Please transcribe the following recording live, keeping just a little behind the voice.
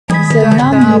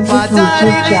Sarnam Music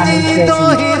YouTube channel present.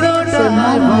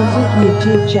 Sarnam Music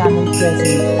YouTube channel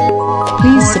present.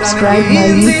 Please subscribe my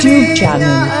YouTube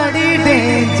channel.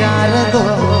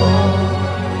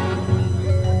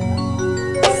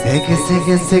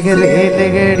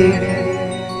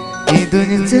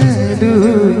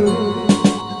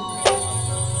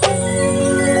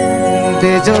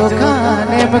 जो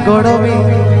खाने में घोड़ों में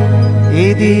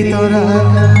ईदी तोरा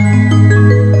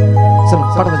सब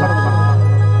पढ़ बजा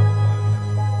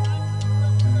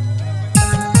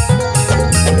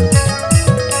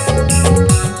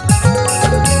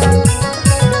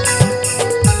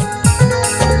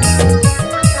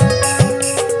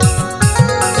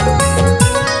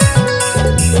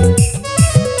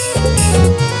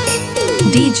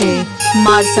DJ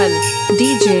Marcel,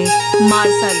 DJ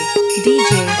Marcel,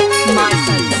 DJ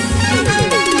Marcel, DJ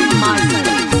Marcel,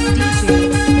 DJ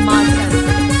Marcel.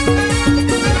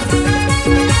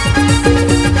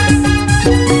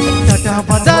 Tata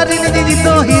बाजारी ने दी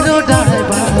तो हीरो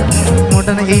ड्राइवर,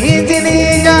 मोटन इंजन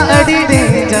या अड़ी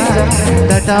डेंजा।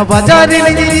 टाटा बाजारी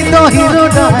ने दी तो हीरो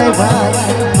ड्राइवर,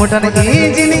 मोटन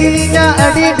इंजन या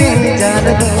अड़ी डेंजा।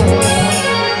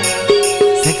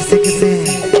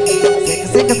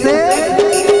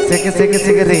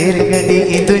 सेक रेल गड्डी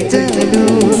इंदु चलू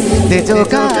ते जो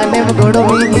खाने में घोड़ों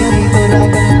में ईदी तोरा।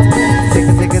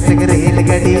 सेक रेल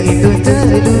गड्डी इंदु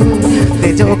चलू ते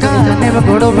जो खाने में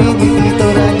घोड़ों में ईदी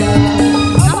तोरा।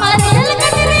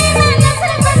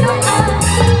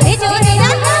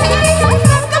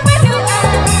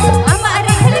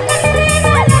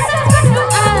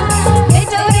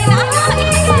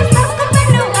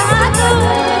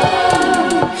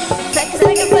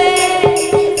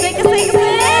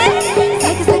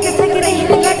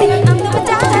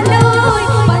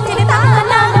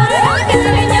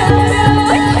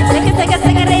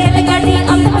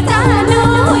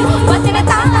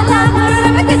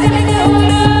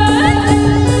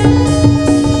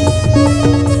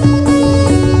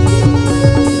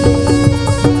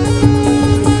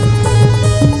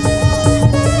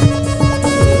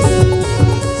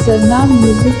 Sarnam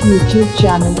Music YouTube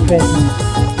channel present.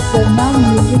 Sarnam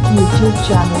Music YouTube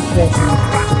channel present.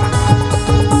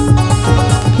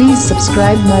 Please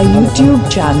subscribe my YouTube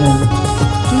channel.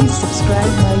 Please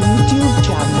subscribe my YouTube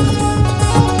channel.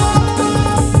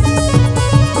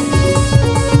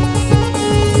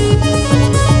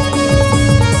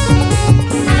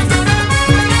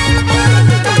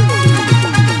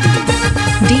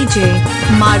 DJ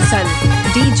Marcel,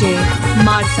 DJ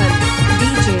Marcel,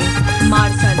 DJ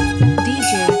Marcel,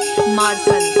 DJ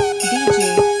Marcel, DJ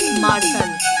Marcel.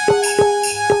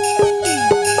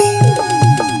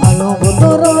 Alo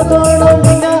botoro doro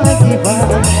bina jiba,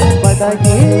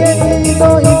 badagi ye do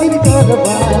izir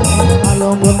karba. Alo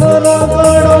botoro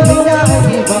doro bina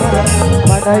jiba,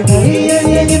 badagi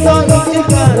ye do izir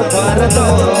karba do.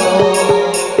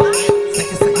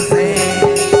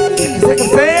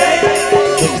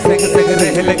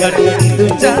 Rail गड्डी तू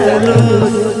चलो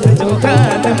जो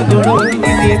खाने में घोड़ों में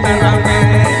ईदी तोरा में।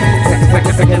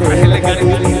 सेक रेल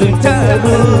गड्डी तू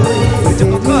चलो जो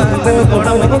खाने में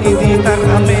घोड़ों में ईदी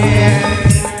तोरा में।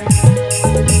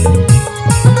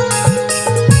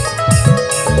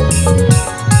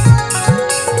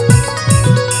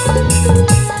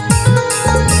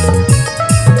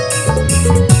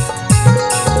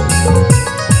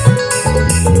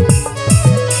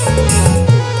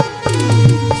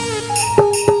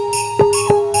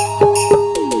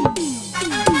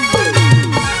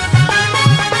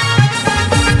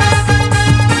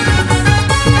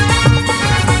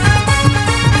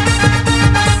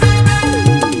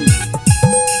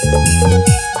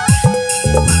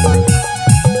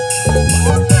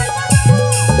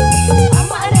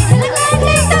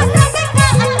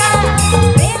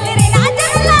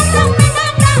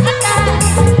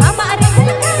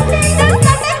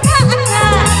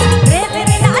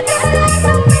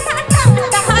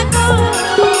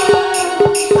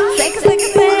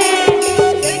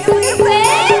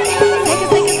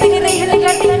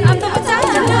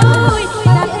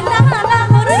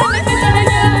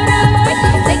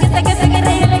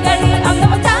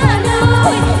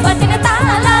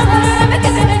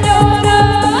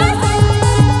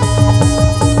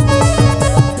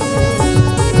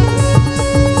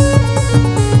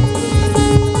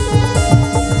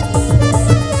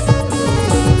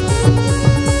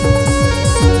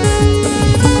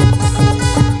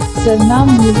 Sarnam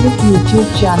Music YouTube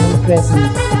channel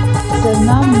present.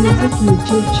 Sarnam Music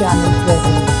YouTube channel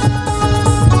present.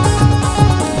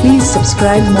 Please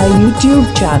subscribe my YouTube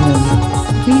channel.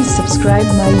 Please subscribe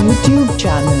my YouTube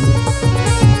channel.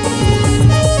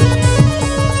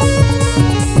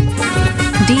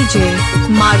 DJ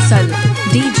Marcel,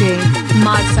 DJ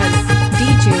Marcel,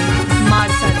 DJ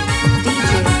Marcel,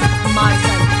 DJ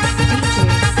Marcel, DJ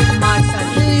Marcel.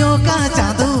 यो का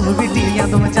जादू बिटिया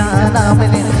तुम जाना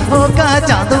मैंने ओ का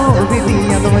जादू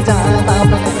बिटिया तुम जाना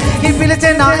मैंने ही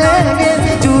पिलचे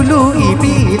नाएगे चूलू ई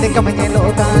पीले कमने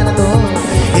लोकान दो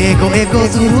एगो एगो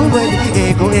सुरुवल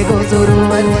एगो एगो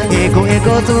सुरुवल एगो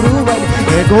एगो सुरुवल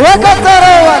एगो एगो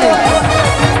सुरुवल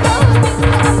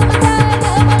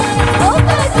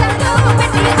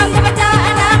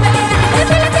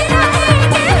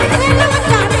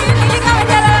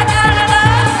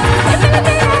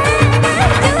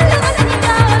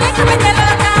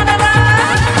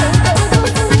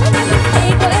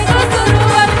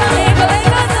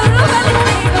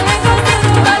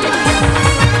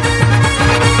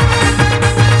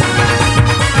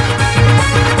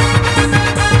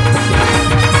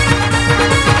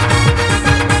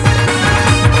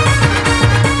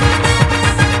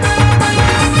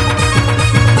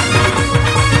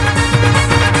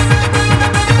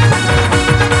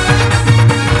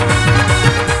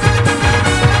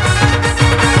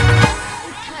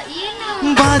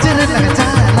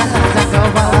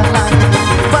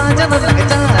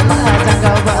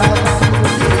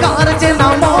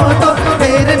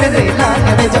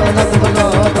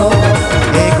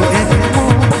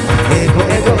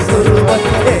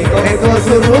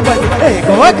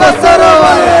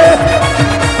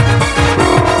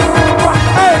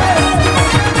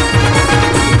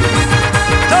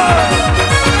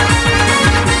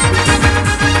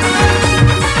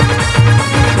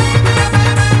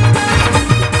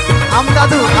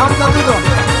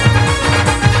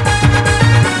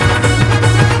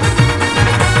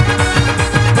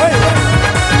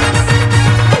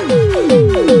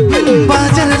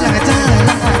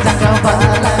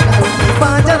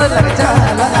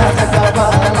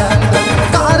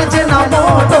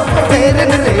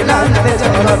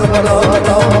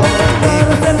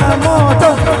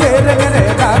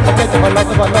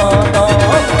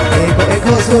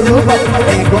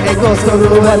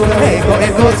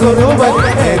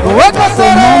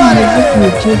Salman Music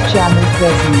YouTube channel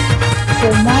present.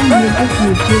 Salman Music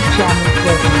YouTube channel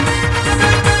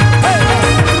present.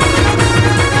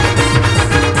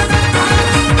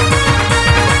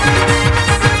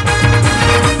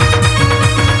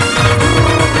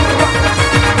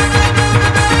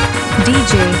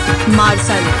 DJ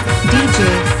Marcel, DJ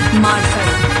Marcel,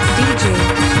 DJ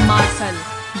Marcel,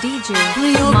 DJ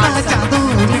यो का जादू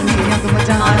बिटिया तुम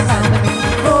जाना मैंने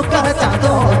ओ का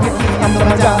जादू बिटिया तुम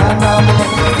जाना मैंने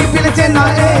ही पिलचे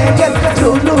नाएगे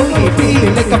चूलू ई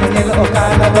पीले कमने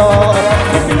लोकान दो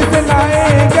ही पिलचे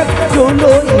नाएगे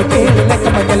चूलू ई पीले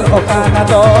कमने लोकान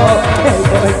दो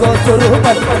एगो एगो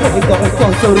सुरुवल एगो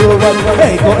एगो सुरुवल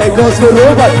एगो एगो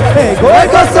सुरुवल एगो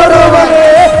एगो सुरुवल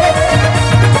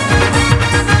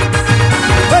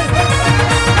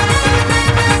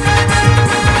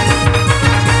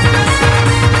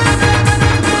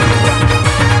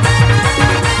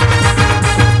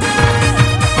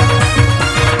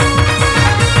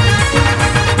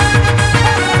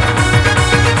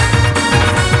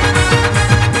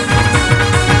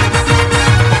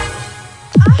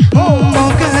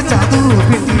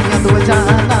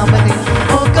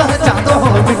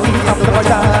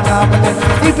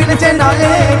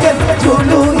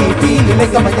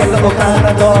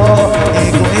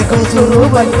ego ego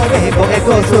suruban ego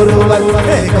ego suruban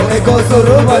ego ego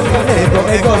suruban ego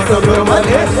ego suruban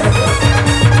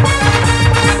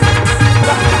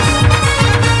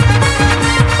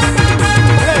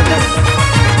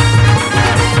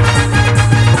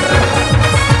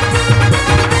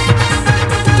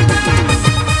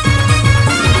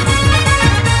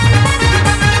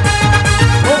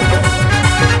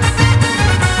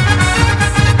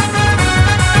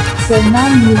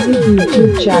Salman Music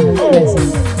YouTube channel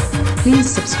present. Please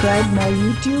subscribe my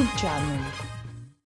YouTube channel.